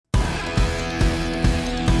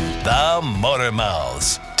The Motor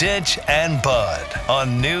Mouths, Ditch and Bud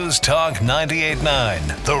on News Talk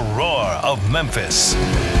 98.9, The Roar of Memphis.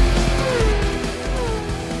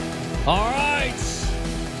 All right,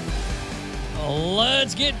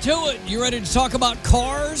 let's get to it. You ready to talk about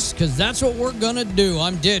cars? Because that's what we're going to do.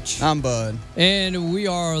 I'm Ditch. I'm Bud. And we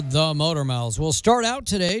are the Motor Mouths. We'll start out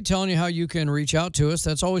today telling you how you can reach out to us.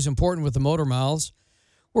 That's always important with the Motor Mouths.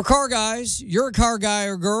 We're car guys. You're a car guy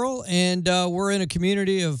or girl, and we're in a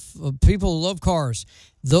community of people who love cars.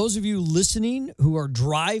 Those of you listening who are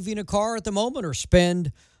driving a car at the moment or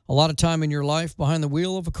spend a lot of time in your life behind the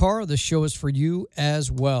wheel of a car, this show is for you as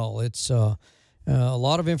well. It's a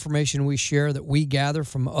lot of information we share that we gather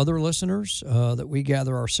from other listeners, that we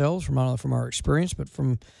gather ourselves from our experience, but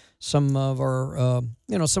from some of our,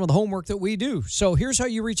 some of the homework that we do. So here's how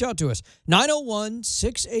you reach out to us.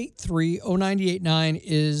 901-683-0989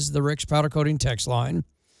 is the Rick's Powder Coating text line.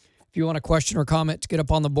 If you want a question or comment to get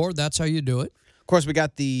up on the board, that's how you do it. Of course, we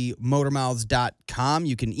got the motormouths.com.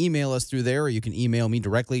 You can email us through there, or you can email me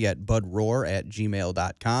directly at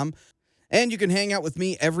budroar@gmail.com. And you can hang out with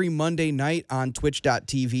me every Monday night on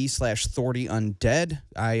twitch.tv/ThordyUndead.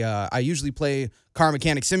 I usually play Car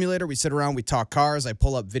Mechanic Simulator. We sit around, we talk cars. I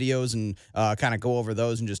pull up videos and kind of go over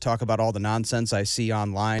those and just talk about all the nonsense I see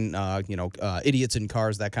online, idiots in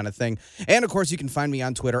cars, that kind of thing. And, of course, you can find me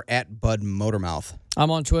on Twitter at BudMotormouth.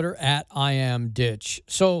 I'm on Twitter at IamDitch.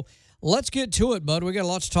 So let's get to it, Bud. We got a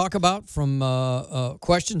lot to talk about, from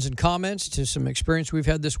questions and comments to some experience we've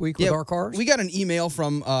had this week with our cars. We got an email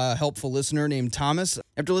from a helpful listener named Thomas.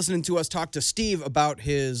 After listening to us talk to Steve about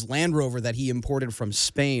his Land Rover that he imported from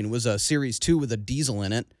Spain, it was a Series 2 with a diesel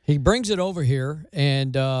in it. He brings it over here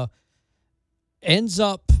and ends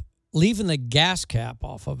up leaving the gas cap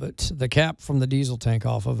off of it, the cap from the diesel tank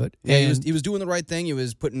off of it. Yeah, he was doing the right thing. He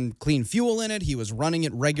was putting clean fuel in it. He was running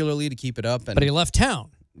it regularly to keep it up. But he left town.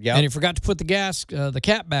 Yeah, and he forgot to put the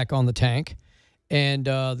cap back on the tank and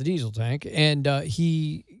the diesel tank. And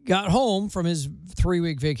he got home from his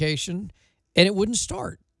 3-week vacation, and it wouldn't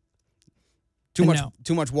start. Too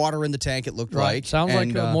much water in the tank, it looked like. Sounds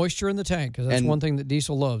like moisture in the tank, because that's one thing that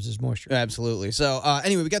diesel loves is moisture. Absolutely. So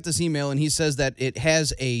anyway, we got this email, and he says that it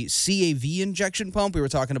has a CAV injection pump. We were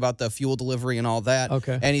talking about the fuel delivery and all that.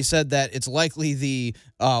 Okay. And he said that it's likely the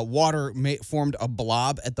water formed a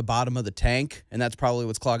blob at the bottom of the tank, and that's probably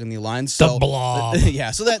what's clogging the lines. So, the blob.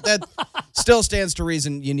 Yeah, so that still stands to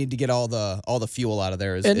reason. You need to get all the fuel out of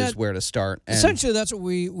there is where to start. And essentially, that's what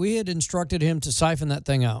we had instructed him to siphon that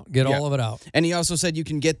thing out, get all of it out. And he also said you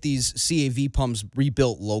can get these CAV pumps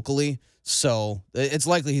rebuilt locally, so it's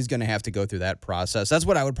likely he's going to have to go through that process. That's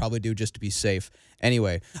what I would probably do just to be safe.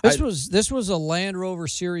 Anyway, this was a Land Rover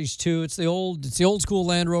Series 2. It's the old school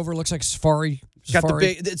Land Rover. It looks like Safari.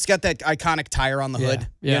 It's got that iconic tire on the hood,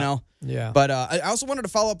 you know? Yeah. But I also wanted to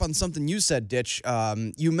follow up on something you said, Ditch.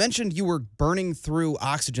 You mentioned you were burning through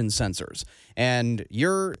oxygen sensors, and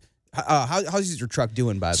how's your truck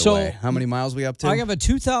doing, by the way? How many miles are we up to? I have a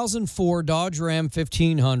 2004 Dodge Ram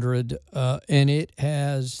 1500, and it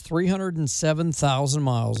has 307,000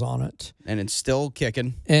 miles on it. And it's still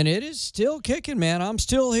kicking. And it is still kicking, man. I'm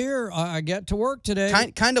still here. I get to work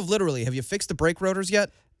today. Kind of literally. Have you fixed the brake rotors yet?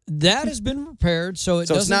 That has been repaired, so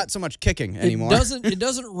it's not so much kicking anymore. It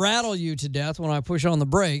doesn't rattle you to death when I push on the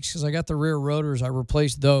brakes, because I got the rear rotors. I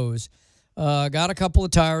replaced those. Got a couple of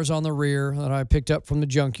tires on the rear that I picked up from the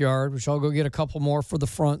Junkyard, which I'll go get a couple more for the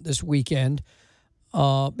front this weekend.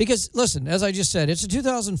 Because, listen, as I just said, it's a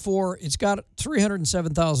 2004. It's got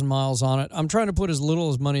 307,000 miles on it. I'm trying to put as little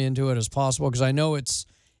as money into it as possible, because I know its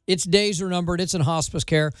days are numbered. It's in hospice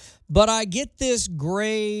care. But I get this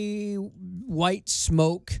gray, white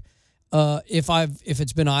smoke if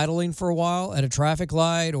it's been idling for a while at a traffic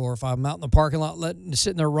light, or if I'm out in the parking lot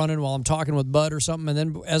sitting there running while I'm talking with Bud or something, and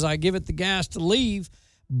then as I give it the gas to leave,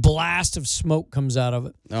 blast of smoke comes out of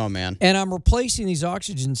it. Oh, man. And I'm replacing these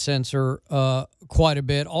oxygen sensor quite a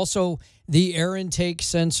bit. Also, the air intake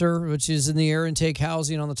sensor, which is in the air intake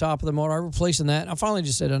housing on the top of the motor, I'm replacing that. I finally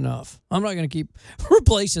just said enough. I'm not going to keep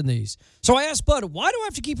replacing these. So I asked Bud, why do I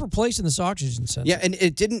have to keep replacing this oxygen sensor? Yeah, and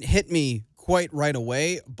it didn't hit me quite right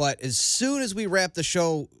away, but as soon as we wrapped the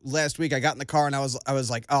show last week, I got in the car and I was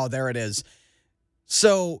like, oh, there it is.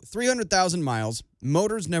 So 300,000 miles,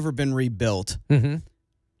 motor's never been rebuilt. Mm-hmm.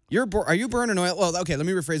 Are you burning oil? Well, okay, let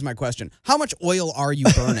me rephrase my question. How much oil are you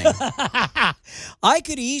burning? I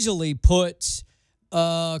could easily put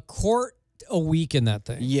a quart a week in that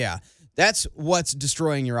thing. Yeah. that's what's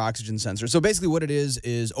destroying your oxygen sensor. So basically what it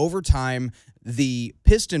is over time, the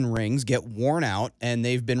piston rings get worn out, and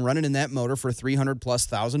they've been running in that motor for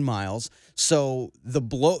 300,000+ miles. So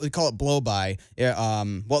they call it blow-by.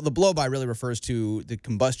 Well, the blow-by really refers to the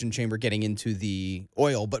combustion chamber getting into the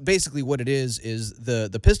oil. But basically what it is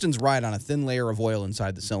the pistons ride on a thin layer of oil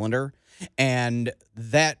inside the cylinder, and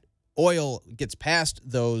that oil gets past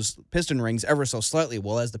those piston rings ever so slightly.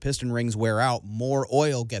 Well, as the piston rings wear out, more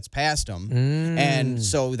oil gets past them. And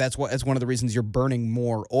so that's one of the reasons you're burning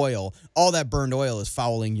more oil. All that burned oil is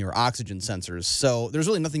fouling your oxygen sensors. So there's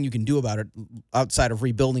really nothing you can do about it outside of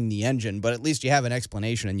rebuilding the engine, but at least you have an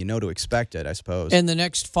explanation and you know to expect it, I suppose. And the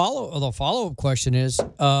next follow-up question is,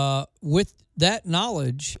 with that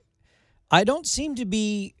knowledge, I don't seem to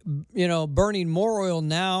be, burning more oil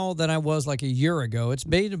now than I was like a year ago. It's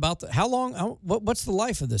made about how long? What's the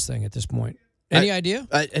life of this thing at this point? Any idea?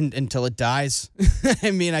 Until it dies.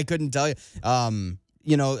 I mean, I couldn't tell you.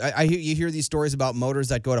 You hear these stories about motors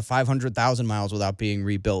that go to 500,000 miles without being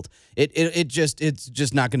rebuilt. It's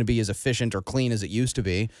just not going to be as efficient or clean as it used to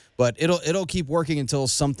be. But it'll keep working until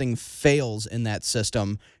something fails in that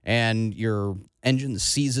system and your engine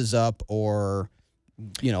seizes up or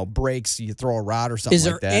breaks, you throw a rod or something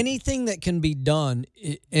like that. Is there anything that can be done,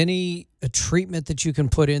 any treatment that you can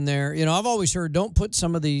put in there? I've always heard don't put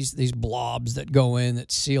some of these blobs that go in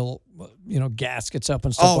that seal, gaskets up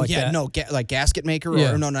and stuff like that. Oh, yeah, no, like gasket maker,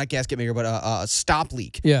 or no, not gasket maker, but a stop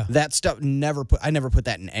leak. Yeah. That stuff, I never put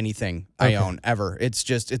that in anything I own, ever. It's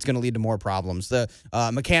going to lead to more problems. The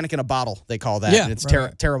mechanic in a bottle, they call that. Yeah, and it's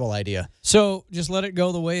right. Terrible idea. So just let it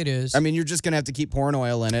go the way it is. I mean, you're just going to have to keep pouring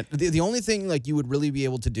oil in it. The only thing like you would really be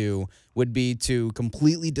able to do would be to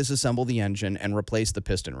completely disassemble the engine and replace the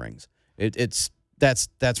piston rings.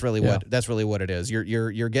 That's really what it is.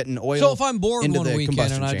 You're getting oil. So if I'm bored into one the weekend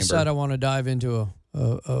combustion and I chamber. decide I want to dive into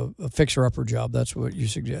a fixer-upper job, that's what you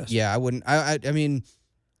suggest? Yeah, I wouldn't. I mean,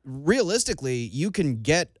 realistically, you can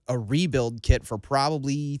get a rebuild kit for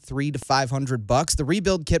probably $300 to $500. The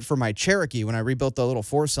rebuild kit for my Cherokee, when I rebuilt the little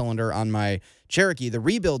 4-cylinder on my Cherokee, the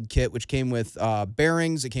rebuild kit, which came with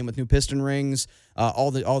bearings, it came with new piston rings,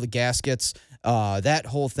 all the gaskets, that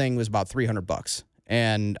whole thing was about $300.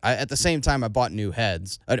 And at the same time, I bought new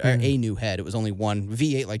heads, a new head. It was only one.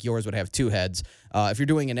 V8 like yours would have 2 heads. If you're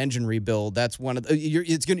doing an engine rebuild, that's one of you're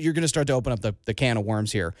going to start to open up the can of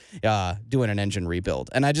worms here, doing an engine rebuild.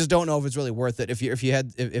 And I just don't know if it's really worth it.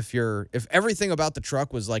 If everything about the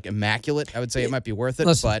truck was like immaculate, I would say it might be worth it.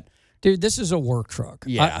 Listen, but dude, this is a work truck.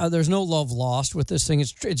 Yeah. There's no love lost with this thing.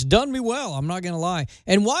 It's done me well. I'm not going to lie.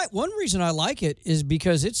 And one reason I like it is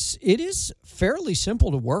because it is fairly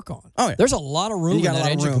simple to work on. Oh, yeah. There's a lot of room in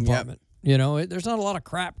that engine compartment. Yep. There's not a lot of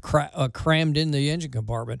crap crammed in the engine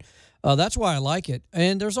compartment. That's why I like it.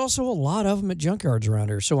 And there's also a lot of them at junkyards around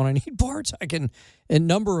here. So when I need parts, I can a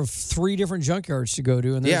number of 3 different junkyards to go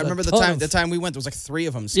to. And yeah, I remember the time we went, there was like 3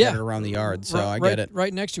 of them scattered around the yard. So I get it.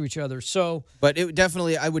 Right next to each other. So, but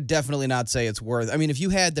I would definitely not say it's worth. I mean, if you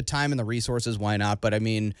had the time and the resources, why not? But I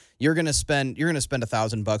mean, you're gonna spend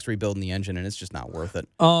 $1,000 rebuilding the engine, and it's just not worth it.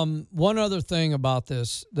 One other thing about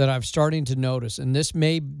this that I'm starting to notice, and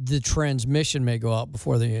the transmission may go out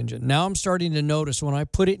before the engine. Now I'm starting to notice when I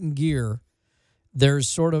put it in gear,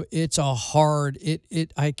 there's it's a hard,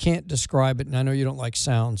 I can't describe it, and I know you don't like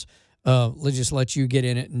sounds. Let's just let you get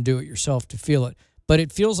in it and do it yourself to feel it. But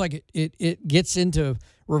it feels like it gets into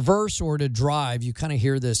reverse or to drive. You kind of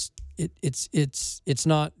hear this. It's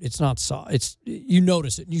not soft. You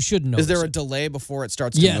notice it. You should notice. Is there a it. delay before it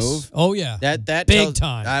starts to move? Oh yeah. That big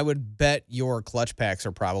time. I would bet your clutch packs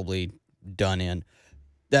are probably done in.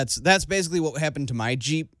 That's basically what happened to my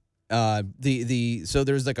Jeep. So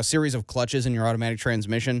there's like a series of clutches in your automatic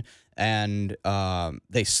transmission, and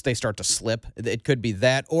they start to slip. It could be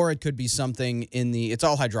that, or it could be something in it's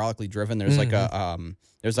all hydraulically driven. There's like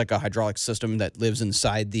a hydraulic system that lives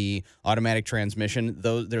inside the automatic transmission.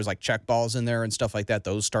 There's like check balls in there and stuff like that.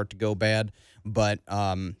 Those start to go bad. But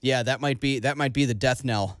yeah, that might be the death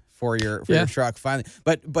knell for your truck finally.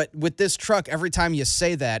 But with this truck, every time you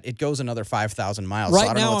say that, it goes another 5,000 miles.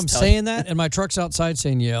 Right now I'm saying that, and my truck's outside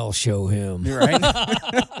saying, yeah, I'll show him. You're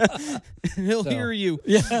right. He'll hear you.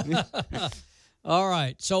 Yeah. All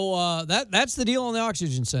right. So that's the deal on the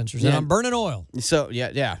oxygen sensors. And I'm burning oil. So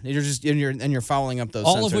yeah. You're following up those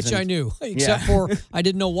all sensors. Of which I knew, except for I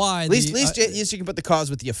didn't know why. At least you can put the cause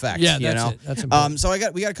with the effect. Yeah, that's it. That's important. So we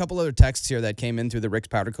got a couple other texts here that came in through the Rick's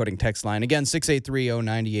Powder Coating text line. Again,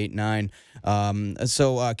 6830989.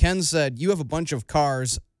 So Ken said, you have a bunch of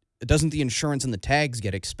cars doesn't the insurance and the tags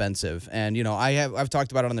get expensive? And I've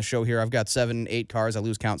talked about it on the show here. I've got 7, 8 cars. I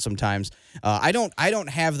lose count sometimes. I don't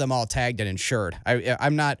have them all tagged and insured.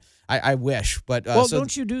 I'm not. I wish, but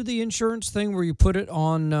don't you do the insurance thing where you put it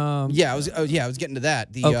on? I was getting to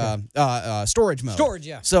that. The storage mode. Storage,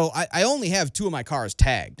 yeah. So I only have 2 of my cars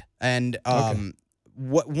tagged, and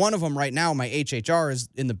one of them right now, my HHR, is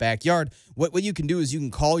in the backyard. What you can do is you can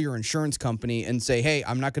call your insurance company and say, hey,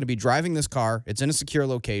 I'm not going to be driving this car. It's in a secure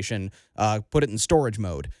location. Put it in storage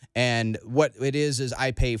mode. And what it is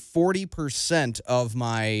I pay 40% of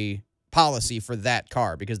my policy for that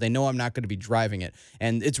car because they know I'm not going to be driving it.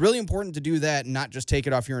 And it's really important to do that and not just take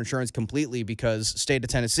it off your insurance completely, because state of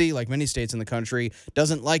Tennessee, like many states in the country,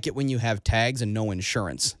 doesn't like it when you have tags and no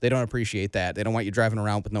insurance. They don't appreciate that. They don't want you driving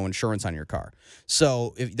around with no insurance on your car.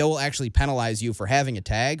 So they will actually penalize you for having a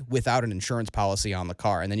tag without an insurance policy on the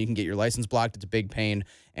car, and then you can get your license blocked. It's a big pain,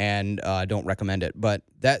 and don't recommend it. But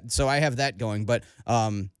so I have that going. But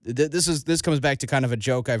this comes back to kind of a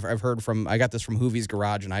joke I've heard from. I got this from Hoovie's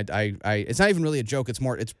Garage, and I it's not even really a joke. It's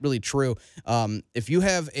really true. If you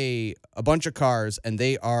have a bunch of cars and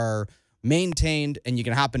they are maintained and you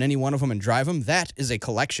can hop in any one of them and drive them, that is a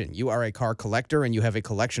collection. You are a car collector and you have a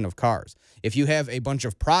collection of cars. If you have a bunch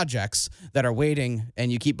of projects that are waiting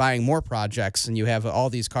and you keep buying more projects and you have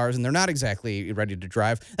all these cars and they're not exactly ready to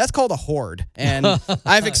drive, that's called a hoard. And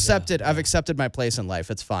I've accepted my place in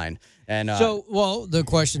life. It's fine. And the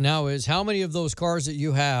question now is, how many of those cars that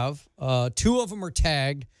you have, 2 of them are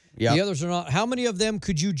tagged, yep. The others are not. How many of them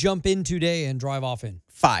could you jump in today and drive off in?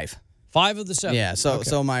 5. 5 of the 7. Yeah,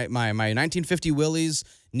 so my 1950 Willys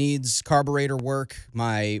needs carburetor work.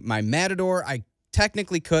 My Matador, I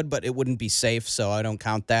technically could, but it wouldn't be safe, so I don't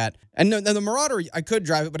count that. And the Marauder, I could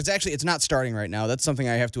drive it, but it's not starting right now. That's something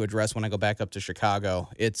I have to address when I go back up to Chicago.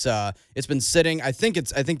 It's been sitting. I think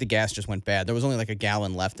the gas just went bad. There was only like a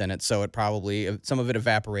gallon left in it, so it probably, some of it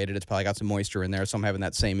evaporated. It's probably got some moisture in there, so I'm having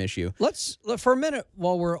that same issue. Let's for a minute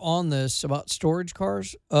while we're on this about storage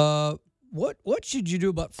cars. What should you do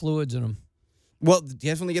about fluids in them? Well,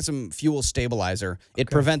 definitely get some fuel stabilizer. It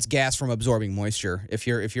prevents gas from absorbing moisture. If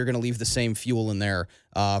you're going to leave the same fuel in there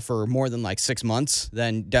for more than like 6 months,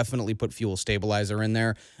 then definitely put fuel stabilizer in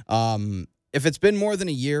there. If it's been more than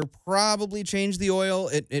a year, probably change the oil.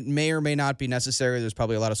 It may or may not be necessary. There's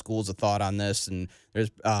probably a lot of schools of thought on this, and there's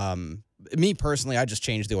me personally, I just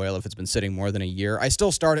change the oil if it's been sitting more than a year. I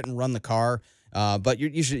still start it and run the car. But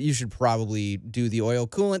you should probably do the oil.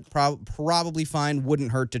 Coolant probably fine.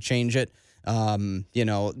 Wouldn't hurt to change it.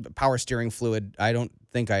 Power steering fluid, I don't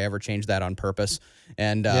think I ever changed that on purpose.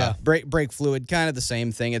 And brake fluid, kind of the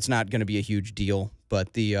same thing. It's not going to be a huge deal,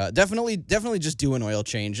 but the definitely just do an oil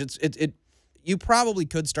change. You probably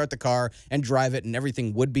could start the car and drive it and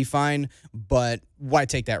everything would be fine, but why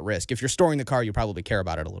take that risk? If you're storing the car, you probably care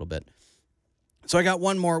about it a little bit. So we got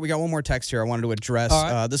one more text here I wanted to address.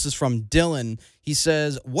 Right. This is from Dylan. He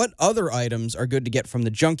says, what other items are good to get from the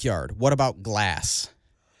junkyard? What about glass?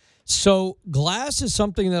 So glass is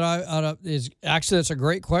something that that's a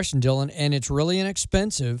great question, Dylan, and it's really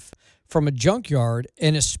inexpensive from a junkyard,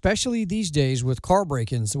 and especially these days with car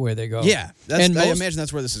break-ins the way they go. Yeah, I imagine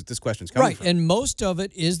that's where this question's coming from. Right, and most of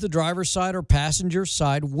it is the driver's side or passenger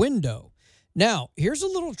side window. Now, here's a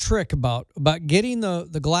little trick about getting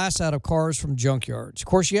the glass out of cars from junkyards. Of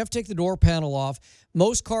course, you have to take the door panel off.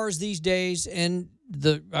 Most cars these days, and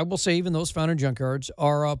I will say even those found in junkyards,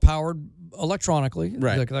 are powered electronically.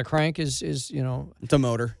 Right. The crank is it's a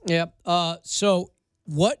motor. Yeah. So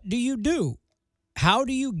what do you do? How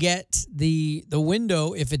do you get the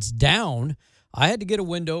window if it's down? I had to get a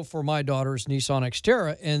window for my daughter's Nissan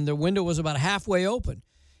Xterra, and the window was about halfway open.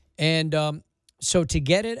 And so to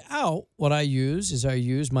get it out, what I use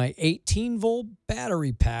my 18-volt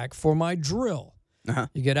battery pack for my drill. Uh-huh.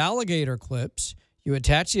 You get alligator clips. You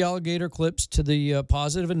attach the alligator clips to the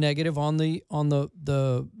positive and negative on the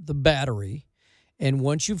battery. And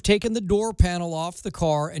once you've taken the door panel off the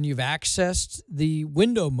car and you've accessed the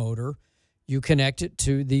window motor, you connect it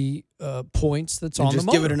to the points that's on the motor.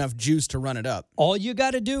 Just give it enough juice to run it up. All you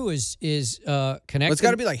got to do is connect. Well, it's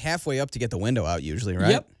got to be like halfway up to get the window out, usually,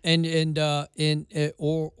 right? Yep,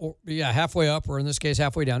 halfway up, or in this case,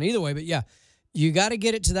 halfway down. Either way, but yeah, you got to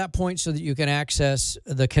get it to that point so that you can access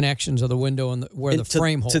the connections of the window and where the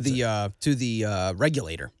frame holds to the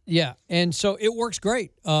regulator. Yeah, and so it works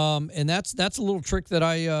great. And that's a little trick that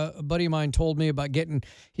a buddy of mine told me about getting.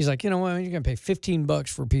 He's like, you know what, you're gonna pay $15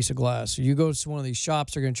 for a piece of glass. So you go to one of these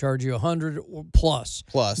shops, they're gonna charge you $100 or plus.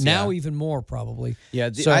 Now even more probably. Yeah,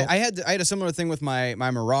 so, I had a similar thing with my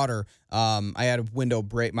Marauder. I had a window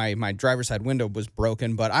break. My driver's side window was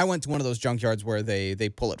broken, but I went to one of those junkyards where they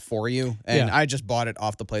pull it for you, and I just bought it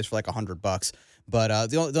off the place for like $100. But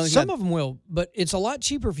the only some of them will, but it's a lot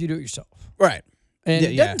cheaper if you do it yourself. Right. And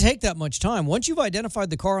it doesn't take that much time. Once you've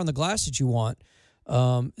identified the car on the glass that you want,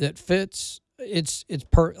 that fits,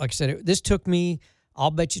 like I said, this took me,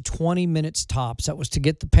 I'll bet you 20 minutes tops. That was to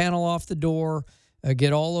get the panel off the door,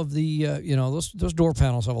 get all of the, those door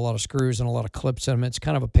panels have a lot of screws and a lot of clips in them. It's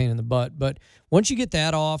kind of a pain in the butt. But once you get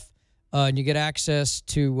that off and you get access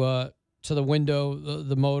to the window,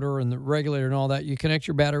 the motor, and the regulator and all that, you connect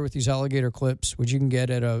your battery with these alligator clips, which you can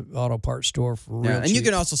get at a auto parts store for real cheap. And you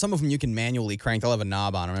can also, some of them you can manually crank. They'll have a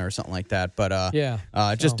knob on them or something like that. But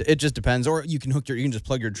it just depends. Or you can just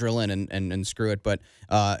plug your drill in and screw it. But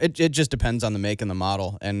it just depends on the make and the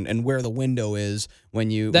model and where the window is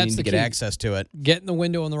when you need to get access to it. Getting the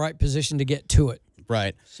window in the right position to get to it.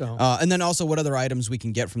 Right. So, and then also what other items we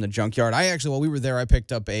can get from the junkyard. While we were there, I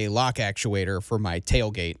picked up a lock actuator for my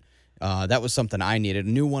tailgate. That was something I needed. A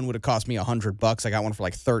new one would have cost me $100. I got one for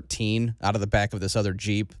like $13 out of the back of this other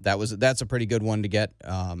Jeep. That's a pretty good one to get.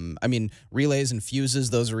 Relays and fuses,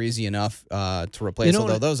 those are easy enough to replace.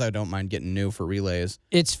 Although those I don't mind getting new for relays.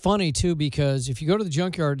 It's funny too because if you go to the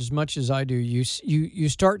junkyard as much as I do, you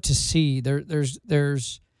start to see there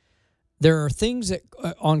are things that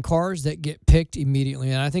on cars that get picked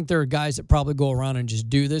immediately, and I think there are guys that probably go around and just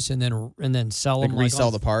do this and then sell them,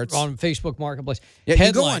 resell the parts on Facebook Marketplace. Yeah,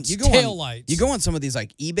 headlights, taillights. You go on some of these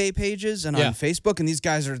like eBay pages and on Facebook, and these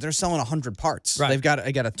guys they're selling 100 parts. Right.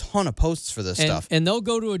 I got a ton of posts for this stuff, and they'll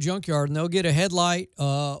go to a junkyard and they'll get a headlight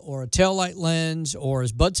or a taillight lens, or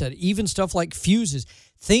as Bud said, even stuff like fuses,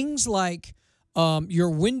 things like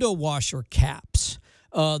your window washer caps.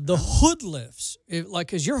 The hood lifts,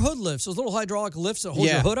 because your hood lifts, those little hydraulic lifts that hold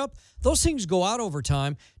your hood up, those things go out over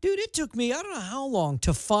time. Dude, it took me, I don't know how long,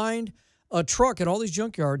 to find a truck at all these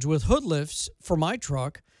junkyards with hood lifts for my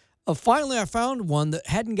truck. Finally, I found one that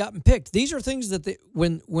hadn't gotten picked. These are things that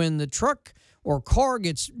when the truck or car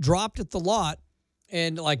gets dropped at the lot,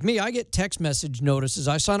 and like me, I get text message notices.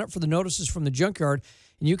 I sign up for the notices from the junkyard,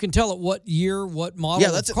 and you can tell it what year, what model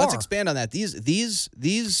of car. Let's expand on that.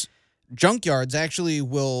 These junkyards actually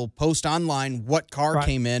will post online what car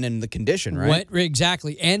came in and the condition, right?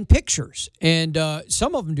 Exactly, and pictures. And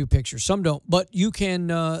some of them do pictures, some don't. But you can,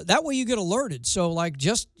 that way you get alerted. So like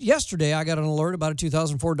just yesterday, I got an alert about a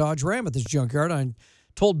 2004 Dodge Ram at this junkyard. I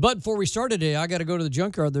told Bud before we started today, I got to go to the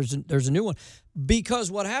junkyard. There's a new one.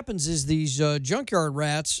 Because what happens is these junkyard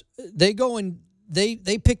rats, they go and they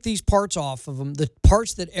pick these parts off of them, the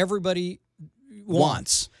parts that everybody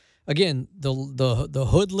wants. Again, the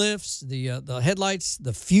hood lifts, the headlights,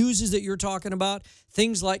 the fuses that you're talking about,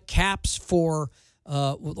 things like caps for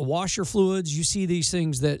the washer fluids. You see these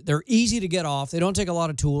things that they're easy to get off. They don't take a lot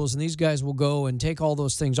of tools, and these guys will go and take all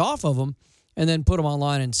those things off of them and then put them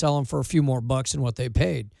online and sell them for a few more bucks than what they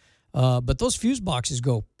paid. But those fuse boxes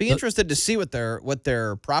go. Be interested to see what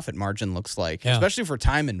their profit margin looks like, especially for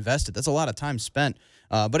time invested. That's a lot of time spent.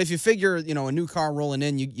 But if you figure, a new car rolling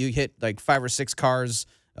in, you hit like 5 or 6 cars.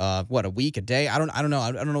 A week, a day? I don't know.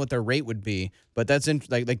 I don't know what their rate would be, but that's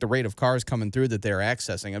like the rate of cars coming through that they're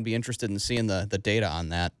accessing. I'd be interested in seeing the data on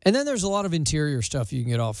that. And then there's a lot of interior stuff you can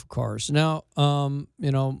get off of cars. Now, I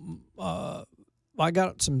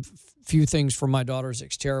got some few things from my daughter's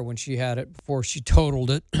Xterra when she had it before she totaled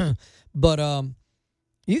it, but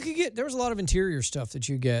you could get. There's a lot of interior stuff that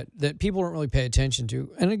you get that people don't really pay attention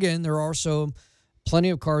to. And again, there are also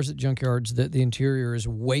plenty of cars at junkyards that the interior is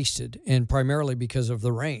wasted, and primarily because of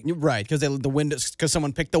the rain. Right, because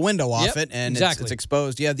someone picked the window off it and it's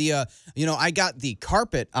exposed. Yeah, I got the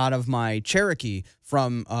carpet out of my Cherokee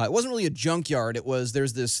from it wasn't really a junkyard. It was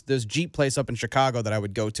there's this Jeep place up in Chicago that I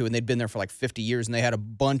would go to, and they'd been there for like 50 years, and they had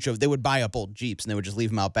they would buy up old Jeeps and they would just leave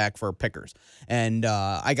them out back for pickers. And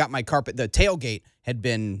I got my carpet. The tailgate had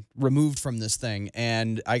been removed from this thing,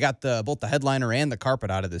 and I got both the headliner and the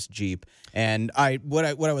carpet out of this Jeep. And what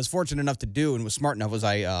I was fortunate enough to do and was smart enough was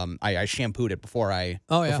I shampooed it before I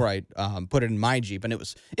put it in my Jeep, and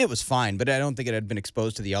it was fine, but I don't think it had been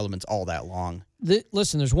exposed to the elements all that long.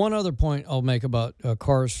 Listen, there's one other point I'll make about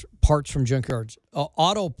parts from junkyards.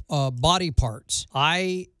 Auto body parts.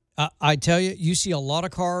 I tell you, you see a lot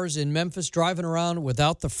of cars in Memphis driving around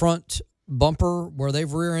without the front bumper where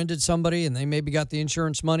they've rear-ended somebody and they maybe got the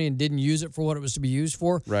insurance money and didn't use it for what it was to be used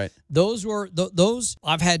for. Right. Those were those.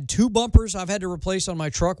 I've had 2 bumpers I've had to replace on my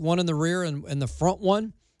truck, one in the rear and the front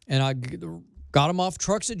one, and I got them off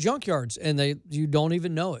trucks at junkyards, and you don't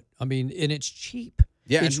even know it. I mean, and it's cheap.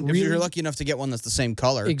 Yeah, it's and really, if you're lucky enough to get one that's the same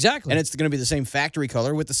color, exactly, and it's going to be the same factory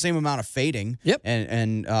color with the same amount of fading, yep,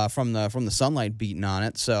 and from the sunlight beating on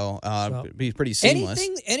it, so it'd be pretty seamless.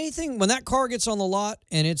 Anything when that car gets on the lot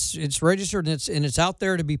and it's registered and it's out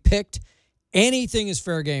there to be picked, anything is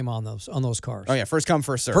fair game on those cars. Oh yeah, first come,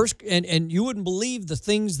 first serve. And you wouldn't believe the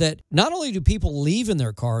things that not only do people leave in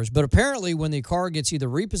their cars, but apparently when the car gets either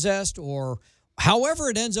repossessed or however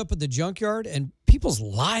it ends up at the junkyard, and people's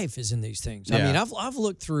life is in these things. Yeah. I mean, I've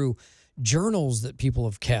looked through journals that people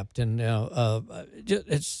have kept, and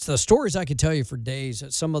it's the stories I could tell you for days.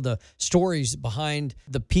 Some of the stories behind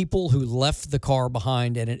the people who left the car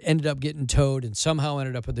behind, and it ended up getting towed, and somehow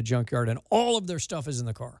ended up at the junkyard, and all of their stuff is in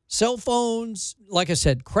the car. Cell phones, like I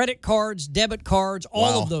said, credit cards, debit cards,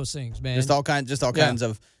 all of those things, man. Just all kinds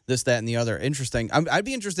of this, that, and the other. Interesting. I'd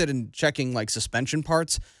be interested in checking like suspension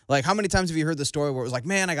parts. Like, how many times have you heard the story where it was like,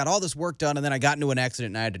 man, I got all this work done, and then I got into an accident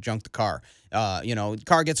and I had to junk the car.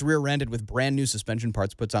 Car gets rear-ended with brand new suspension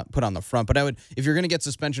parts put on the front. But if you're going to get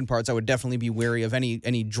suspension parts, I would definitely be wary of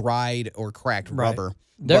any dried or cracked rubber.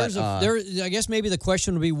 I guess maybe the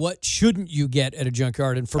question would be, what shouldn't you get at a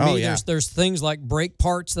junkyard? And for me, there's things like brake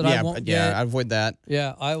parts that I won't get. Yeah, I avoid that.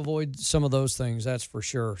 Yeah, I avoid some of those things, that's for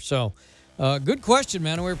sure. So, good question,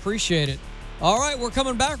 man. We appreciate it. All right, we're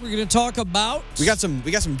coming back. We're going to talk about... We got some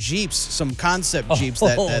Jeeps, some concept Jeeps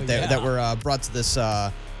that were brought to this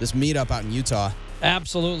meetup out in Utah.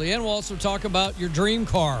 Absolutely. And we'll also talk about your dream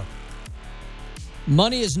car.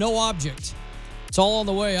 Money is no object. It's all on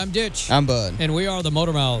the way. I'm Ditch. I'm Bud. And we are the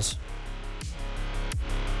Motor Mouths.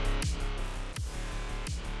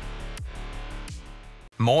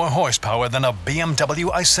 More horsepower than a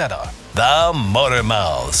BMW Isetta. The Motor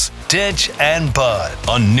Mouths. Ditch and Bud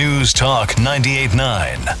on News Talk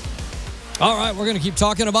 98.9. All right, we're going to keep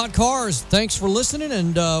talking about cars. Thanks for listening,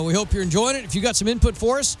 and we hope you're enjoying it. If you got some input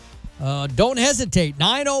for us, don't hesitate.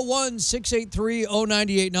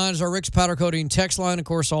 901-683-0989 is our Rick's Powder Coating text line, of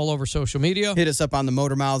course, all over social media. Hit us up on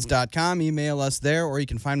themotormouths.com. Email us there, or you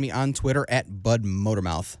can find me on Twitter at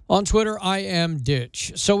BudMotormouth. On Twitter, I am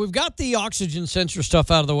Ditch. So we've got the oxygen sensor stuff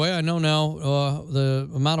out of the way. I know now the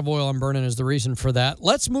amount of oil I'm burning is the reason for that.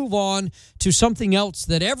 Let's move on to something else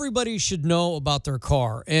that everybody should know about their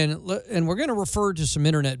car. And we're going to refer to some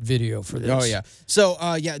internet video for this. Oh, yeah. So,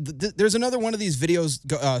 there's another one of these videos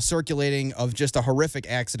circulating of just a horrific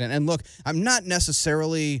accident. And look, I'm not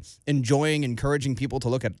necessarily encouraging people to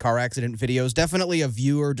look at car accident videos. Definitely a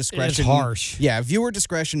viewer discretion. It's harsh. Yeah, viewer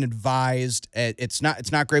discretion advised. It's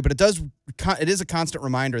not great, but it is a constant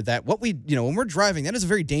reminder that when we're driving, that is a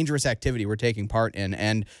very dangerous activity we're taking part in.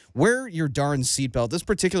 And wear your darn seatbelt. This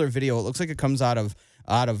particular video, it looks like it comes out of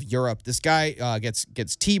Europe. This guy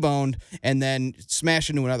gets T-boned and then smashed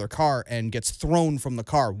into another car and gets thrown from the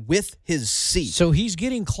car with his seat. So he's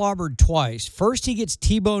getting clobbered twice. First, he gets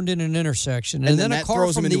T-boned in an intersection, and then that a car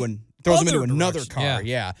throws him into another direction. car.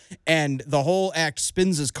 Yeah. And the whole act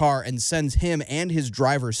spins his car and sends him and his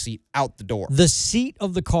driver's seat out the door. The seat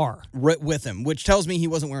of the car. Right with him, which tells me he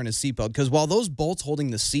wasn't wearing his seatbelt, because while those bolts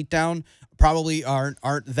holding the seat down probably aren't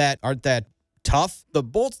that tough, the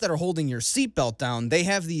bolts that are holding your seatbelt down, they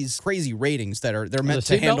have these crazy ratings they're meant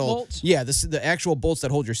to handle. Bolts? Yeah, the actual bolts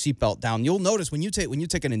that hold your seatbelt down. You'll notice when you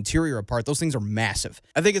take an interior apart, those things are massive.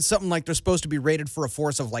 I think it's something like they're supposed to be rated for a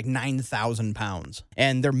force of like 9,000 pounds,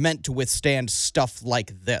 and they're meant to withstand stuff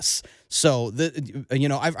like this. So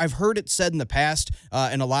I've heard it said in the past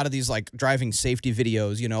in a lot of these like driving safety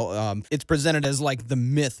videos. It's presented as like the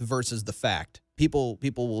myth versus the fact. People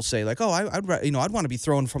will say like, oh, I'd want to be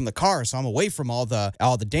thrown from the car, so I'm away from all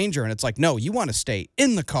the danger. And it's like, no, you want to stay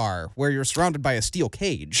in the car where you're surrounded by a steel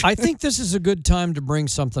cage. I think this is a good time to bring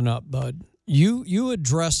something up, Bud. You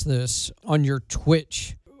addressed this on your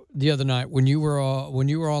Twitch the other night when you were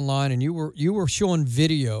online, and you were showing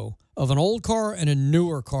video of an old car and a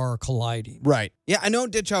newer car colliding. Right. Yeah, I know,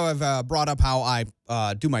 Ditch, how I've brought up how I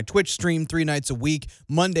do my Twitch stream 3 nights a week.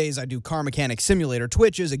 Mondays, I do Car Mechanic Simulator.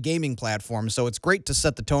 Twitch is a gaming platform, so it's great to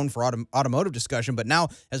set the tone for automotive discussion. But now,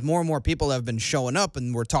 as more and more people have been showing up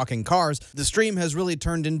and we're talking cars, the stream has really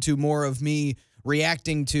turned into more of me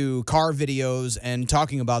reacting to car videos and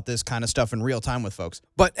talking about this kind of stuff in real time with folks.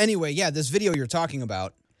 But anyway, yeah, this video you're talking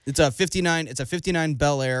about, It's a 59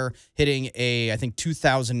 Bel Air hitting I think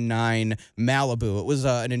 2009 Malibu. It was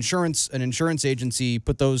an insurance agency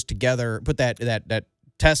put those together, put that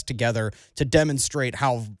test together to demonstrate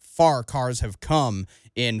how far cars have come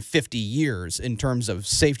in 50 years in terms of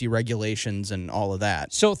safety regulations and all of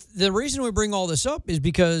that. So the reason we bring all this up is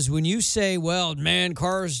because when you say, well, man,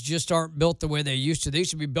 cars just aren't built the way they used to. They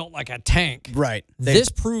used to be built like a tank. Right. This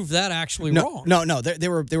proved that actually wrong. No. They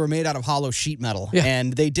were made out of hollow sheet metal,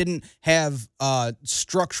 and they didn't have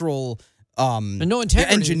structural and no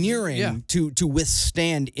integrity. Engineering to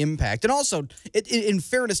withstand impact. And also, in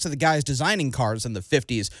fairness to the guys designing cars in the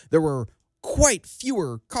 50s, there were quite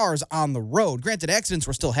fewer cars on the road. Granted, accidents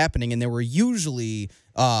were still happening, and they were usually,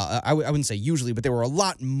 I wouldn't say usually, but they were a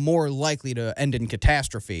lot more likely to end in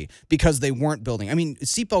catastrophe because they weren't building. I mean,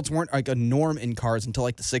 seatbelts weren't like a norm in cars until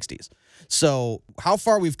like the 60s. So how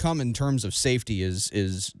far we've come in terms of safety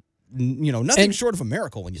is nothing short of a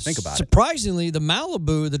miracle when you think about it. Surprisingly, the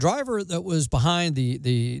Malibu, the driver that was behind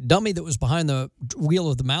the dummy that was behind the wheel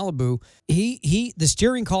of the Malibu, the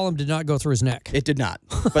steering column did not go through his neck. It did not.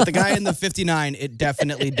 But the guy in the 59, it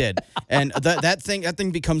definitely did. And that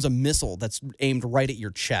thing becomes a missile that's aimed right at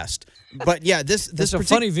your chest. But yeah, this a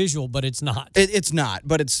funny visual, but it's not. It's not.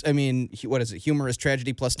 But it's, I mean, what is it? Humor is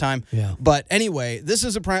tragedy plus time. Yeah. But anyway, this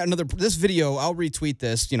is this video. I'll retweet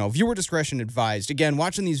this. Viewer discretion advised. Again,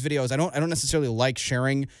 watching these videos, I don't necessarily like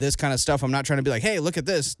sharing this kind of stuff. I'm not trying to be like, hey, look at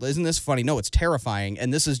this. Isn't this funny? No, it's terrifying.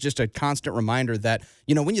 And this is just a constant reminder that,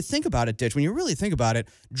 when you think about it, Ditch, when you really think about it,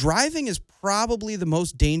 driving is probably the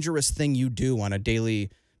most dangerous thing you do on a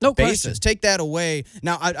daily basis. Question. Take that away.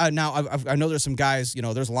 Now, I know there's some guys,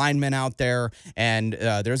 there's linemen out there, and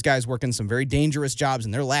there's guys working some very dangerous jobs,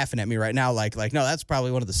 and they're laughing at me right now like, no, that's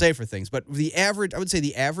probably one of the safer things. But I would say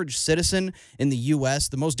the average citizen in the U.S.,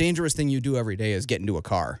 the most dangerous thing you do every day is get into a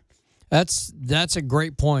car. That's a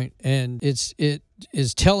great point, and it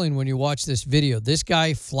is telling when you watch this video. This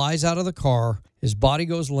guy flies out of the car. His body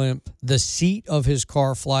goes limp. The seat of his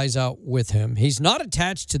car flies out with him. He's not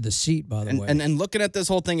attached to the seat, by the way. And looking at this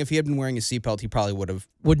whole thing, if he had been wearing a seatbelt, he probably would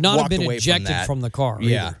not have walked been away ejected from the car.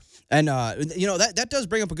 Yeah. Either. And, that does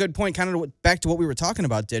bring up a good point, kind of back to what we were talking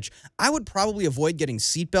about, Ditch. I would probably avoid getting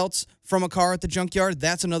seatbelts from a car at the junkyard.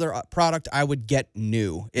 That's another product I would get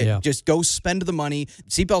new. Just go spend the money.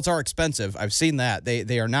 Seatbelts are expensive. I've seen that.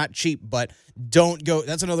 They are not cheap, but don't go.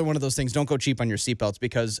 That's another one of those things. Don't go cheap on your seatbelts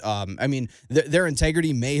because, their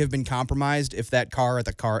integrity may have been compromised if that car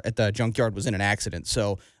at the junkyard was in an accident.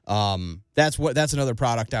 So that's another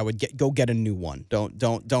product I would go get a new one.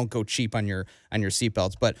 Don't go cheap on your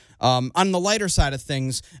seatbelts. But on the lighter side of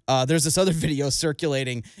things, there's this other video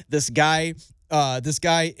circulating. This guy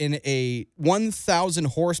in a 1,000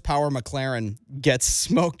 horsepower McLaren gets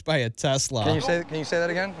smoked by a Tesla. Can you say that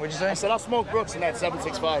again? What'd you say? I said I'll smoke Brooks in that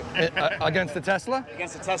 765. Against the Tesla?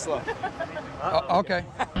 Against the Tesla. Okay.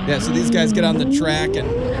 Yeah, so these guys get on the track and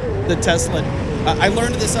the Tesla. I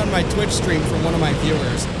learned this on my Twitch stream from one of my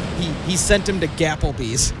viewers. He sent him to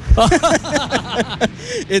Gapplebee's.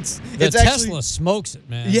 It's Tesla actually smokes it,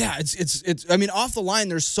 man. Yeah, it's. I mean, off the line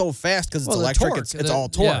they're so fast because it's electric. It's all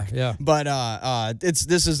torque. Yeah. But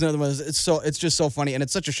this is another one. It's just so funny, and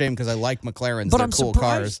it's such a shame because I like McLarens. But they're cool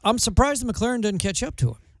cars. I'm surprised the McLaren didn't catch up to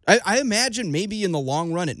him. I imagine maybe in the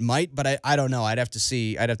long run it might, but I don't know. I'd have to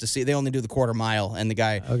see. They only do the quarter mile, and the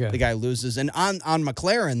guy loses. And on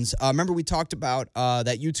McLarens, remember we talked about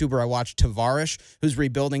that YouTuber I watched, Tavarish, who's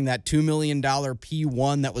rebuilding that $2 million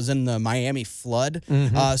P1 that was in the Miami flood.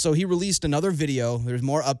 Mm-hmm. So he released another video. There's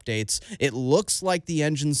more updates. It looks like the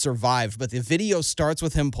engine survived, but the video starts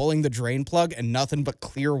with him pulling the drain plug, and nothing but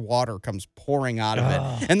clear water comes pouring out of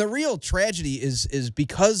it. And the real tragedy is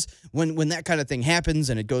because when that kind of thing happens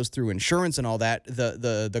and it goes through insurance and all that,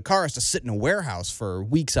 the car has to sit in a warehouse for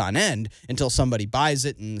weeks on end until somebody buys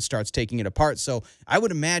it and starts taking it apart. So I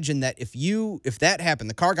would imagine that if that happened,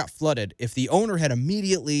 the car got flooded, if the owner had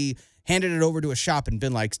immediately handed it over to a shop and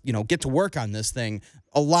been like, get to work on this thing,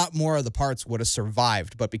 a lot more of the parts would have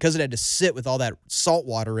survived. But because it had to sit with all that salt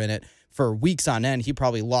water in it for weeks on end, he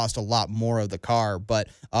probably lost a lot more of the car. But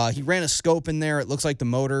he ran a scope in there. It looks like the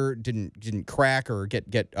motor didn't crack or get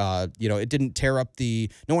it didn't tear up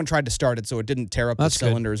no one tried to start it, so it didn't tear up the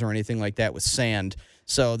cylinders or anything like that with sand.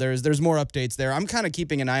 So there's more updates there. I'm kind of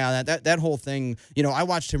keeping an eye on that whole thing. I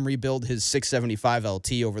watched him rebuild his 675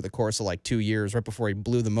 LT over the course of like 2 years, right before he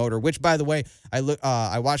blew the motor. Which, by the way,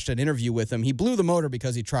 I watched an interview with him. He blew the motor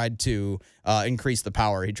because he tried to increase the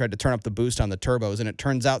power. He tried to turn up the boost on the turbos, and it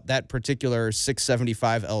turns out that particular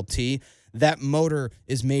 675 LT, that motor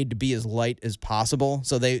is made to be as light as possible.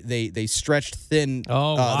 So they stretched thin.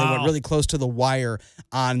 Oh, wow. They went really close to the wire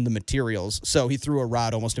on the materials. So he threw a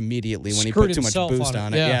rod almost immediately when he put too much boost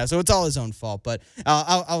on it. Yeah, so it's all his own fault. But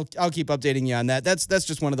I'll keep updating you on that. That's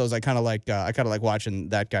just one of those I kind of like. I kind of like watching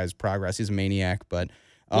that guy's progress. He's a maniac, but.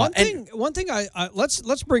 One thing.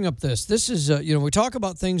 Let's bring up this. This is we talk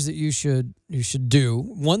about things that you should do.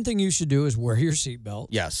 One thing you should do is wear your seatbelt.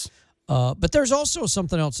 Yes. But there's also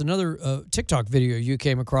something else. Another TikTok video you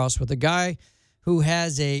came across with a guy who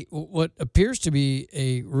has what appears to be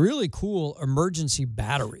a really cool emergency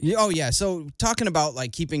battery. Oh yeah. So talking about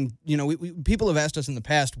like keeping, people have asked us in the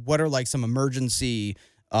past, what are like some emergency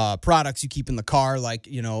products you keep in the car? Like,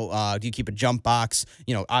 do you keep a jump box?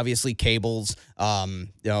 Obviously cables.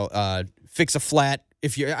 Fix a flat.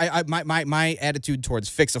 If you're, my attitude towards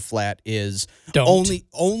fix a flat is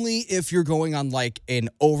only if you're going on like an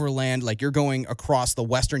overland, like you're going across the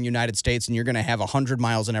western United States and you're going to have 100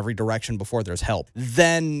 miles in every direction before there's help.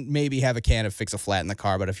 Then maybe have a can of fix a flat in the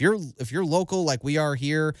car. But if you're local like we are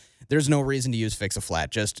here, there's no reason to use fix a flat.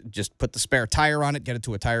 Just put the spare tire on it, get it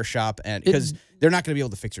to a tire shop, and because they're not going to be able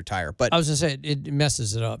to fix your tire. But I was going to say it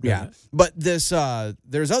messes it up. Yeah, but this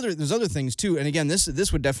there's other things too. And again,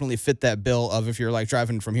 this would definitely fit that bill of if you're like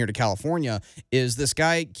driving from here to California. Is this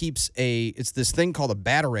guy keeps it's this thing called a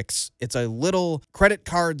Batterix. It's a little credit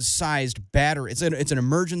card sized battery. It's an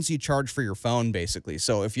emergency charge for your phone basically.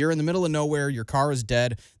 So if you're in the middle of nowhere, your car is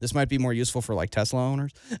dead. This might be more useful for like Tesla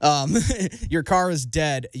owners. Your car is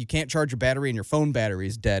dead. You can't charge your battery and your phone battery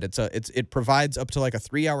is dead. It provides up to like a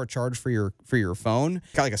 3-hour charge for your phone.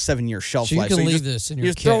 Got like a 7-year shelf life. You can leave this in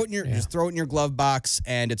your kit. Just throw it in your glove box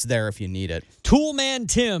and it's there if you need it. Toolman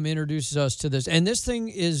Tim introduces us to this, and this thing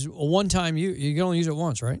is a one-time use. You can only use it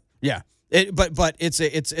once, right? Yeah. But it's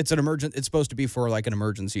an emergent. It's supposed to be for like an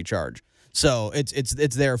emergency charge. So it's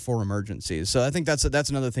there for emergencies. So I think that's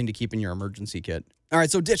another thing to keep in your emergency kit. All right,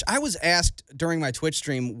 so Ditch, I was asked during my Twitch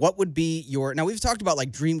stream what would be your, now we've talked about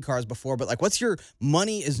like dream cars before, but like what's your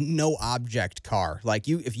money is no object car? Like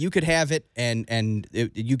if you could have it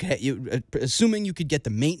assuming you could get the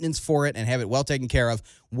maintenance for it and have it well taken care of,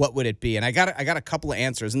 what would it be? And I got a couple of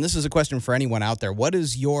answers, and this is a question for anyone out there. What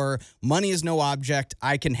is your money is no object?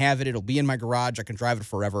 I can have it. It'll be in my garage. I can drive it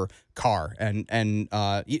forever car, and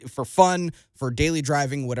for fun, for daily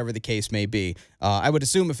driving, whatever the case may be. I would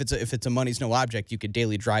assume if it's a money's no object, you could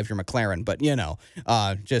daily drive your McLaren. But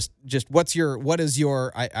just what is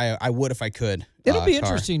your I would if I could. It'll be car.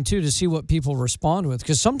 interesting too to see what people respond with,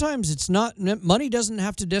 because sometimes it's not, money doesn't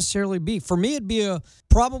have to necessarily be. For me, it'd be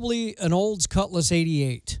probably an Olds Cutlass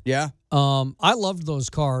 88. Yeah. I loved those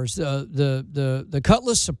cars. The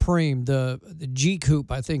Cutlass Supreme, the G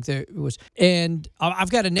Coupe, I think that it was. And I've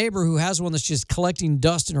got a neighbor who has one that's just collecting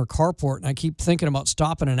dust in her carport, and I keep thinking about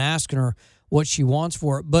stopping and asking her what she wants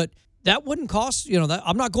for it. But that wouldn't cost,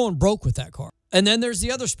 I'm not going broke with that car. And then there's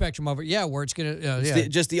the other spectrum of it, where it's going to,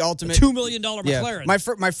 just the ultimate $2 million McLaren.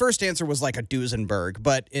 My first answer was like a Duesenberg,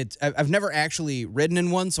 but I've never actually ridden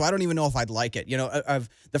in one, so I don't even know if I'd like it.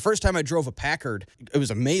 The first time I drove a Packard, it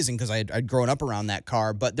was amazing because I'd grown up around that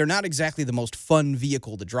car, but they're not exactly the most fun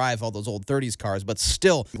vehicle to drive, all those old 30s cars, but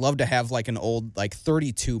still, I'd love to have like an old like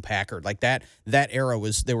 32 Packard. Like that era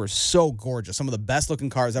they were so gorgeous, some of the best looking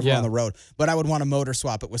cars ever on the road, but I would want to motor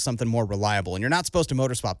swap it with something more reliable, and you're not supposed to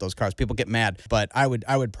motor swap those cars. People get mad. But I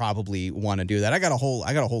would probably want to do that. I got a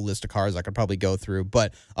whole list of cars I could probably go through.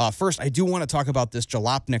 But first, I do want to talk about this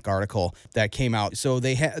Jalopnik article that came out. So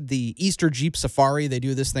they had the Easter Jeep Safari. They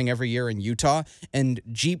do this thing every year in Utah, and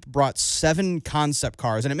Jeep brought 7 concept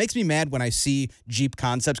cars. And it makes me mad when I see Jeep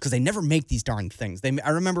concepts because they never make these darn things.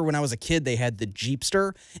 I remember when I was a kid, they had the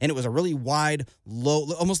Jeepster, and it was a really wide, low,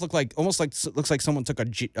 looks like someone took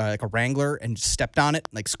a Wrangler and stepped on it,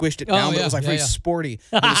 like squished it down. But it was like very sporty.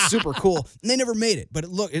 It was super cool. And they never made it, but it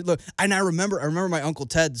looked. And I remember my Uncle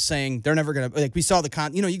Ted saying they're never gonna, like, we saw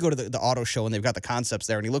you go to the auto show and they've got the concepts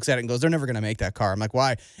there, and he looks at it and goes, they're never gonna make that car. I'm like,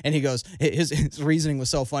 why? And he goes, his reasoning was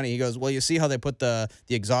so funny. He goes, well, you see how they put the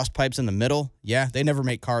exhaust pipes in the middle? Yeah, they never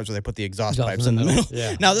make cars where they put the exhaust pipes in the middle.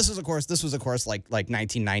 Yeah. Now this was of course like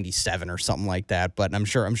 1997 or something like that, but I'm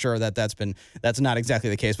sure that's not exactly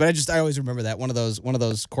the case. But I always remember that one of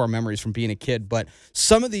those core memories from being a kid. But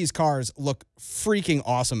some of these cars look freaking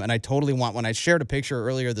awesome, and I totally want one. I shared a picture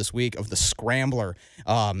earlier this week of the Scrambler.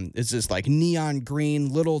 It's this like neon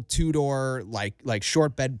green little 2-door like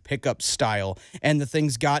short bed pickup style, and the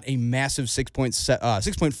thing's got a massive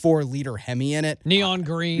 6.4 liter Hemi in it. Neon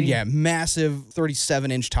green. Yeah, massive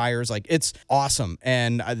 37-inch tires. Like, it's awesome.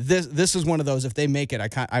 And this is one of those. If they make it,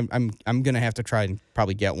 I'm gonna have to try and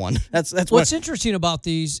probably get one. That's what's interesting about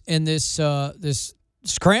these and this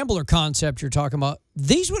Scrambler concept you're talking about.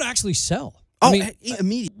 These would actually sell. I mean,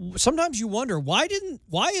 immediately. Sometimes you wonder why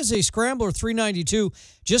is a Scrambler 392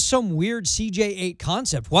 just some weird CJ8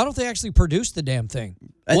 concept? Why don't they actually produce the damn thing?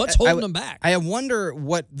 What's holding them back? I wonder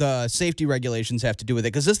what the safety regulations have to do with it,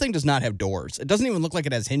 because this thing does not have doors. It doesn't even look like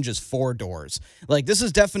it has hinges for doors. Like, this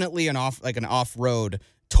is definitely an off-road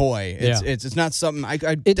toy. It's not something I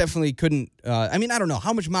definitely couldn't. I mean, I don't know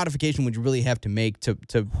how much modification would you really have to make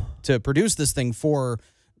to produce this thing for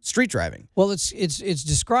street driving. Well, it's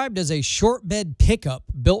described as a short bed pickup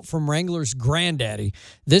built from Wrangler's granddaddy.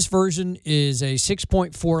 This version is a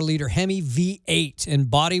 6.4-liter Hemi V8 and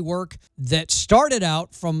bodywork that started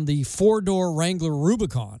out from the 4-door Wrangler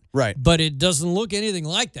Rubicon. Right. But it doesn't look anything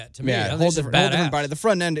like that to me. Yeah, whole different body. The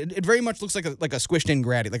front end, it very much looks like a squished-in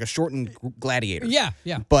Gladiator, like a shortened Gladiator. Yeah.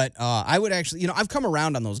 But I would actually, I've come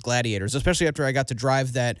around on those Gladiators, especially after I got to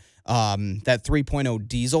drive that 3.0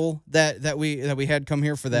 diesel that we had come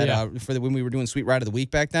here for that when we were doing Sweet Ride of the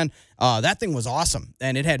Week back then. That thing was awesome,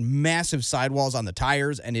 and it had massive sidewalls on the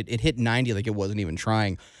tires, and it hit 90 like it wasn't even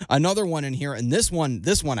trying. Another one in here, and this one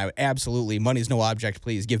I absolutely, money's no object,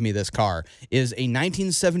 please give me this car, is a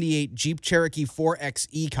 1978 Jeep Cherokee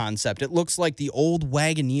 4XE concept. It looks like the old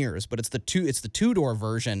Wagoneers, but it's the two-door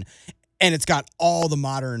version. And it's got all the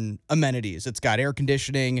modern amenities. It's got air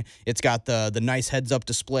conditioning. It's got the nice heads-up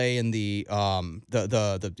display and it's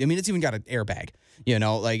even got an airbag.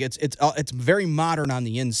 Like it's very modern on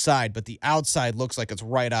the inside, but the outside looks like it's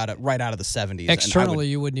right out of the 70s. Externally,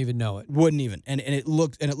 you wouldn't even know it. Wouldn't even, and it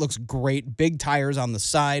looks great. Big tires on the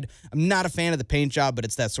side. I'm not a fan of the paint job, but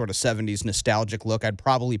it's that sort of 70s nostalgic look. I'd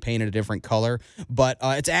probably paint it a different color, but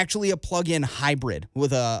it's actually a plug-in hybrid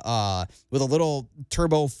with a little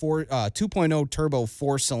turbo 2.0 turbo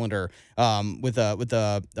 4-cylinder with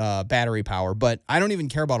a battery power. But I don't even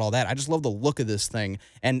care about all that. I just love the look of this thing,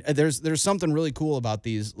 and there's something really cool about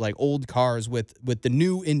these like old cars with the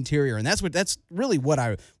new interior, and that's really what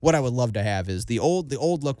I would love to have is the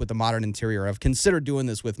old look with the modern interior. I've considered doing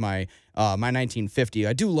this with my 1950.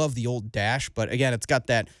 I do love the old dash, but again, it's got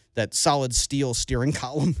that solid steel steering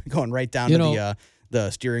column going right down to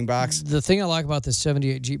the steering box. The thing I like about this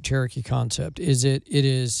 78 Jeep Cherokee concept is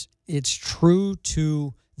it's true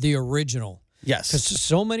to the original. Yes, because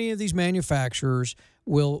so many of these manufacturers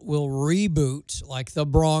will reboot, like the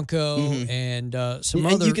Bronco and some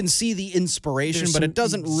other. And you can see the inspiration, but it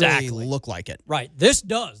doesn't really look like it. Right. This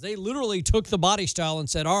does. They literally took the body style and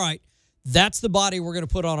said, all right, that's the body we're going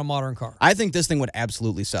to put on a modern car. I think this thing would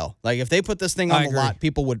absolutely sell. Like, if they put this thing on the lot,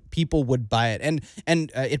 people would buy it.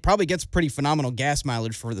 And it probably gets pretty phenomenal gas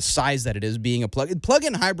mileage for the size that it is, being a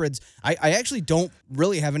plug-in hybrids. I actually don't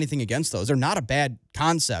really have anything against those. They're not a bad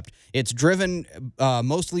concept. It's driven,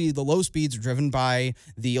 mostly the low speeds are driven by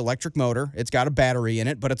the electric motor. It's got a battery in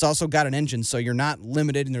it, but it's also got an engine, so you're not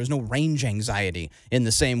limited, and there's no range anxiety in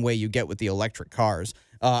the same way you get with the electric cars.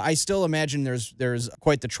 I still imagine there's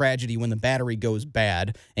quite the tragedy when the battery goes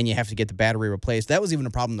bad and you have to get the battery replaced. That was even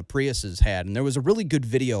a problem the Priuses had. And there was a really good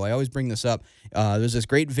video. I always bring this up. There's this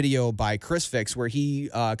great video by Chris Fix where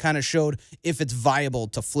he kind of showed if it's viable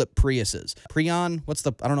to flip Priuses. Prion?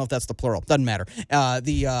 I don't know if that's the plural. Doesn't matter.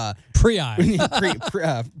 Prioids.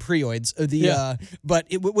 But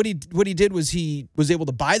what he did was he was able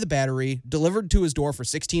to buy the battery, delivered to his door for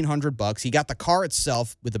 $1,600. He got the car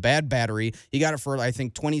itself with a bad battery. He got it for, I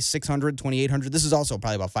think, $2,600, $2,800. This is also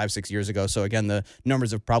probably about 5-6 years ago. So again, the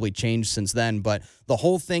numbers have probably changed since then. But the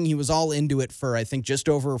whole thing, he was all into it for, I think, just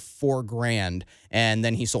over $4,000, and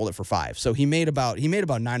then he sold it for $5,000. So he made about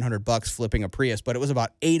 $900 flipping a Prius, but it was about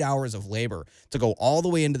 8 hours of labor to go all the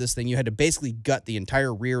way into this thing. You had to basically gut the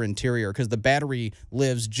entire rear interior because the battery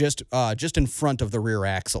lives just in front of the rear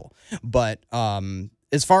axle. But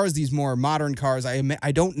as far as these more modern cars,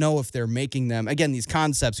 I don't know if they're making them. Again, these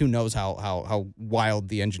concepts, who knows how wild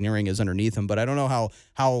the engineering is underneath them, but I don't know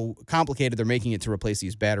how complicated they're making it to replace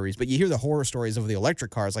these batteries. But you hear the horror stories of the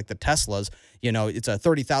electric cars, like the Teslas. It's a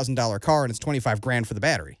 $30,000 car and it's $25,000 for the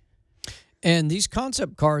battery. And these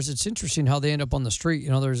concept cars, it's interesting how they end up on the street.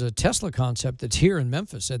 There's a Tesla concept that's here in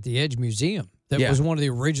Memphis at the Edge Museum. That was one of the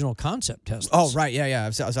original concept Teslas. Oh, right. Yeah. I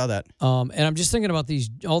saw that. And I'm just thinking about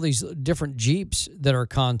all these different Jeeps that are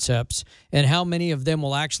concepts and how many of them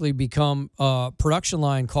will actually become production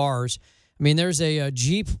line cars. I mean, there's a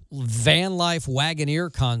Jeep van life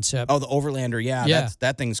Wagoneer concept. Oh, the Overlander. Yeah.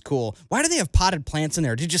 That thing's cool. Why do they have potted plants in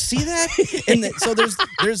there? Did you see that? So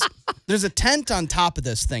there's a tent on top of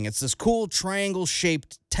this thing. It's this cool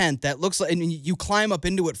triangle-shaped tent that looks like, and you climb up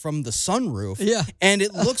into it from the sunroof. Yeah. And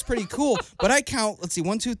it looks pretty cool. But I count, let's see,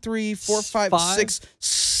 1, 2, 3, 4, 5, 6,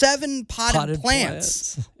 7 potted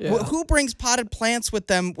plants. Yeah. Who brings potted plants with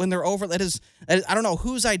them when they're over? That is, I don't know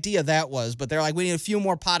whose idea that was, but they're like, we need a few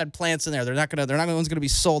more potted plants in there. They're not going to be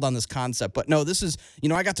sold on this concept. But no, this is,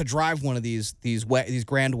 I got to drive one of these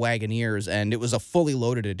Grand Wagoneers, and it was a fully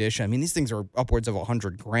loaded edition. I mean, these things are upwards of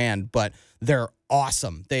 $100,000, but they're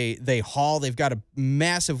awesome. They've got a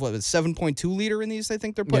massive 7.2 liter in these. I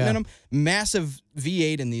think they're putting in them. Massive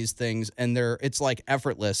V8 in these things, and it's like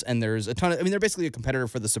effortless. And there's a ton of. I mean, they're basically a competitor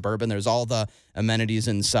for the Suburban. There's all the amenities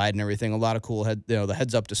inside and everything. A lot of cool the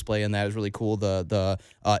heads-up display in that is really cool. The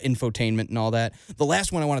infotainment and all that. The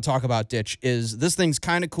last one I want to talk about, Ditch, is this thing's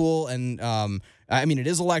kind of cool, and I mean, it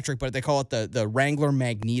is electric, but they call it the Wrangler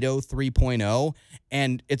Magneto 3.0,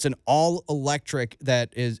 and it's an all-electric that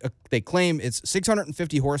is, they claim it's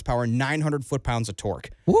 650 horsepower, 900 foot-pounds of torque.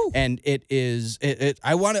 Woo. And it is,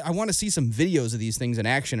 I want to see some videos of these things in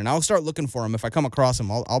action, and I'll start looking for them. If I come across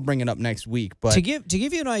them, I'll bring it up next week. But to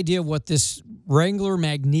give you an idea of what this Wrangler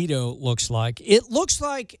Magneto looks like, it looks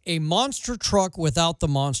like a monster truck without the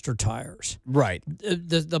monster tires. Right.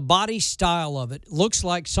 The body style of it looks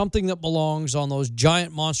like something that belongs on those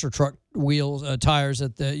giant monster truck wheels, tires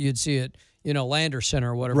that you'd see at Lander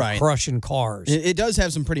Center or whatever, right, crushing cars. It does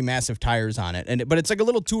have some pretty massive tires on it, but it's like a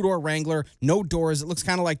little 2-door Wrangler, no doors. It looks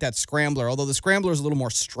kind of like that Scrambler, although the Scrambler is a little more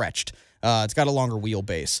stretched. It's got a longer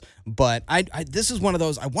wheelbase. But this is one of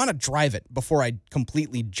those, I want to drive it before I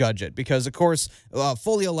completely judge it. Because, of course,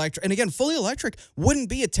 fully electric, and again, fully electric wouldn't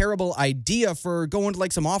be a terrible idea for going to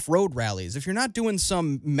like some off-road rallies. If you're not doing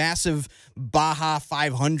some massive Baja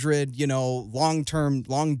 500,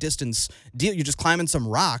 long-distance deal, you're just climbing some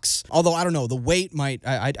rocks. Although, I don't know, the weight might,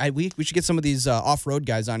 we should get some of these off-road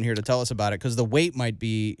guys on here to tell us about it, because the weight might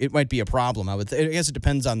be a problem. I guess it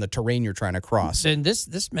depends on the terrain you're trying to cross. And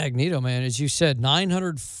this Magneto, man, as you said,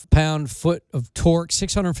 900-pound-foot of torque,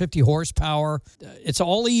 650 horsepower. It's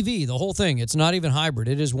all EV, the whole thing. It's not even hybrid.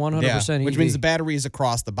 It is 100% EV. Which means the battery is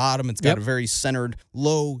across the bottom. It's got a very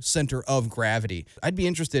low center of gravity. I'd be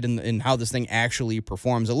interested in how this thing actually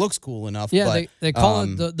performs. It looks cool enough. Yeah, but, they call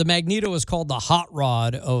it, the Magneto is called the hot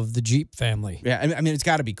rod of the Jeep family. Yeah, I mean, it's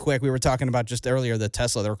got to be quick. We were talking about just earlier the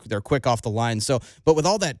Tesla. They're quick off the line. So, but with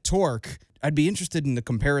all that torque, I'd be interested in the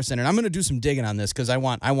comparison, and I'm going to do some digging on this because I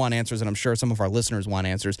want answers, and I'm sure some of our listeners want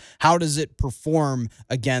answers. How does it perform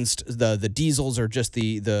against the diesels or just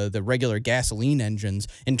the regular gasoline engines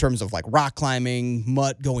in terms of like rock climbing,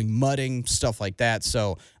 mudding, stuff like that?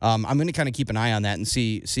 So I'm going to kind of keep an eye on that and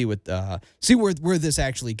see where this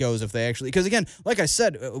actually goes, if they actually, because again, like I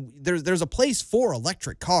said, there's a place for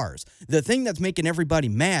electric cars. The thing that's making everybody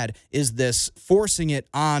mad is this forcing it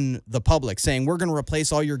on the public, saying we're going to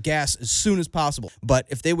replace all your gas as soon as possible. But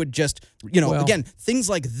if they would just, again, things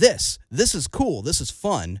like this is cool, this is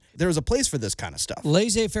fun. There's a place for this kind of stuff.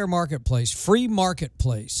 Laissez-faire marketplace, free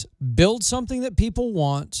marketplace. Build something that people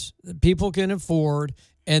want, that people can afford,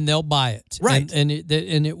 and they'll buy it. Right. And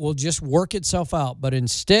it will just work itself out. But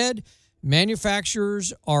instead,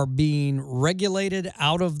 manufacturers are being regulated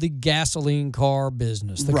out of the gasoline car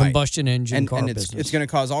business, the combustion engine car business. It's going to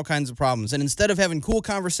cause all kinds of problems. And instead of having cool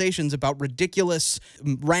conversations about ridiculous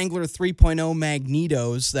Wrangler 3.0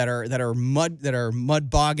 Magnetos that are mud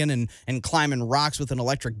bogging and climbing rocks with an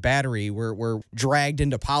electric battery, we're dragged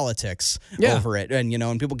into politics over it. And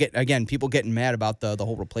and people getting mad about the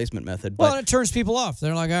whole replacement method. Well, it turns people off.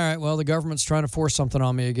 They're like, all right, well, the government's trying to force something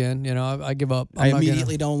on me again. I give up. I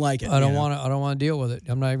immediately don't like it. I don't want to deal with it.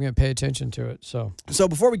 I'm not even going to pay attention to it. So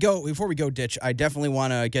before we go, Ditch, I definitely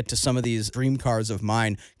want to get to some of these dream cars of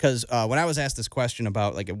mine, because when I was asked this question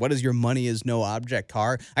about like what is your money is no object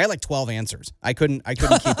car, I had like 12 answers. I couldn't keep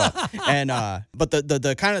up. And but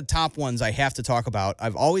the kind of top ones I have to talk about,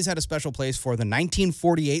 I've always had a special place for the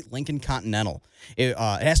 1948 Lincoln Continental. It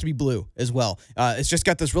has to be blue as well. It's just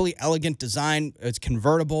got this really elegant design. It's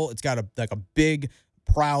convertible. It's got a big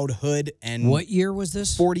proud hood. And what year was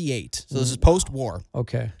this? 48. So this is post-war.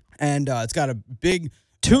 Okay. And it's got a big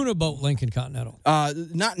tuna boat Lincoln Continental.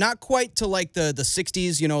 Not quite to like the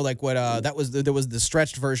 60s, like what there was the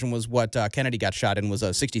stretched version was what Kennedy got shot in, was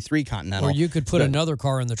a 63 Continental. Or you could put another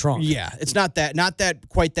car in the trunk. Yeah, it's not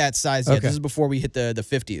quite that size yet. Okay. This is before we hit the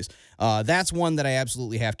 50s. That's one that I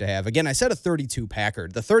absolutely have to have. Again, I said a 32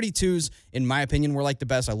 Packard. The 32s, in my opinion, were like the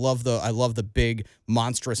best. I love the big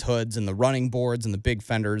monstrous hoods and the running boards and the big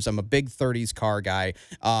fenders. I'm a big 30s car guy.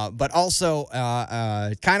 But also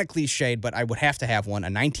kind of cliched, but I would have to have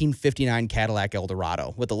one. A 1959 Cadillac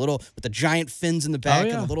Eldorado with the giant fins in the back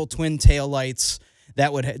and the little twin tail lights.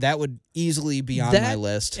 That would easily be on my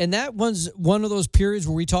list. And that was one of those periods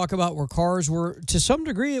where we talk about where cars were, to some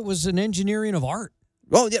degree, it was an engineering of art.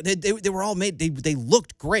 Oh, yeah, they were all made. They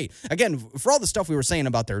looked great. Again, for all the stuff we were saying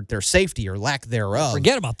about their safety or lack thereof.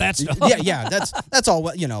 Forget about that stuff. Yeah. That's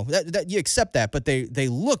all. You know, that you accept that, but they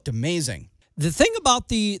looked amazing. The thing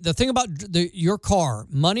about your car,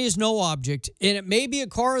 money is no object, and it may be a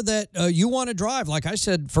car that you want to drive. Like I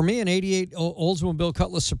said, for me, an '88 Oldsmobile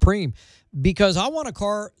Cutlass Supreme, because I want a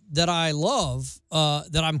car that I love,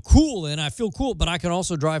 that I'm cool in. I feel cool, but I can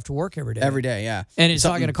also drive to work every day. Every day, yeah. And it's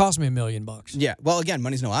not going to cost me $1 million. Yeah. Well, again,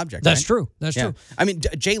 money's no object. That's right? true. That's true. I mean,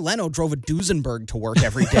 Jay Leno drove a Duesenberg to work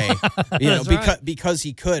every day, because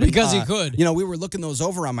he could. Because he could. You know, we were looking those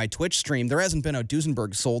over on my Twitch stream. There hasn't been a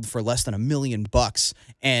Duesenberg sold for less than $1 million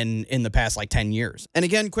in the past like 10 years. And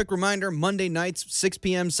again, quick reminder: Monday nights, 6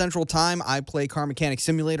 p.m. Central Time, I play Car Mechanic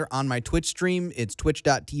Simulator on my Twitch stream. It's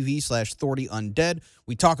twitch.tv/ThordyUndead.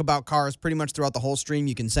 We talk about cars pretty much throughout the whole stream.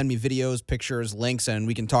 You can send me videos, pictures, links, and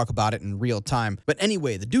we can talk about it in real time. But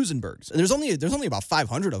anyway, the Duesenbergs. There's only about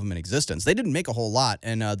 500 of them in existence. They didn't make a whole lot.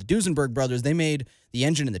 And the Duesenberg brothers, they made the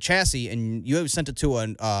engine and the chassis, and you sent it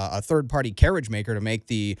to a third-party carriage maker to make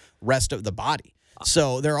the rest of the body.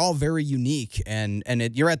 So they're all very unique, and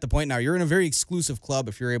you're at the point now, you're in a very exclusive club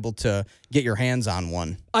if you're able to get your hands on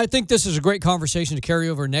one. I think this is a great conversation to carry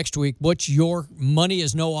over next week. What's your money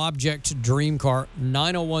is no object dream car?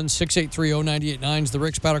 901-683-0989 is the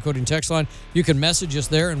Rick's Powder Coating text line. You can message us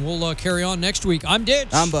there, and we'll carry on next week. I'm Ditch.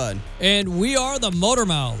 I'm Bud. And we are the Motor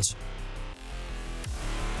Mouths.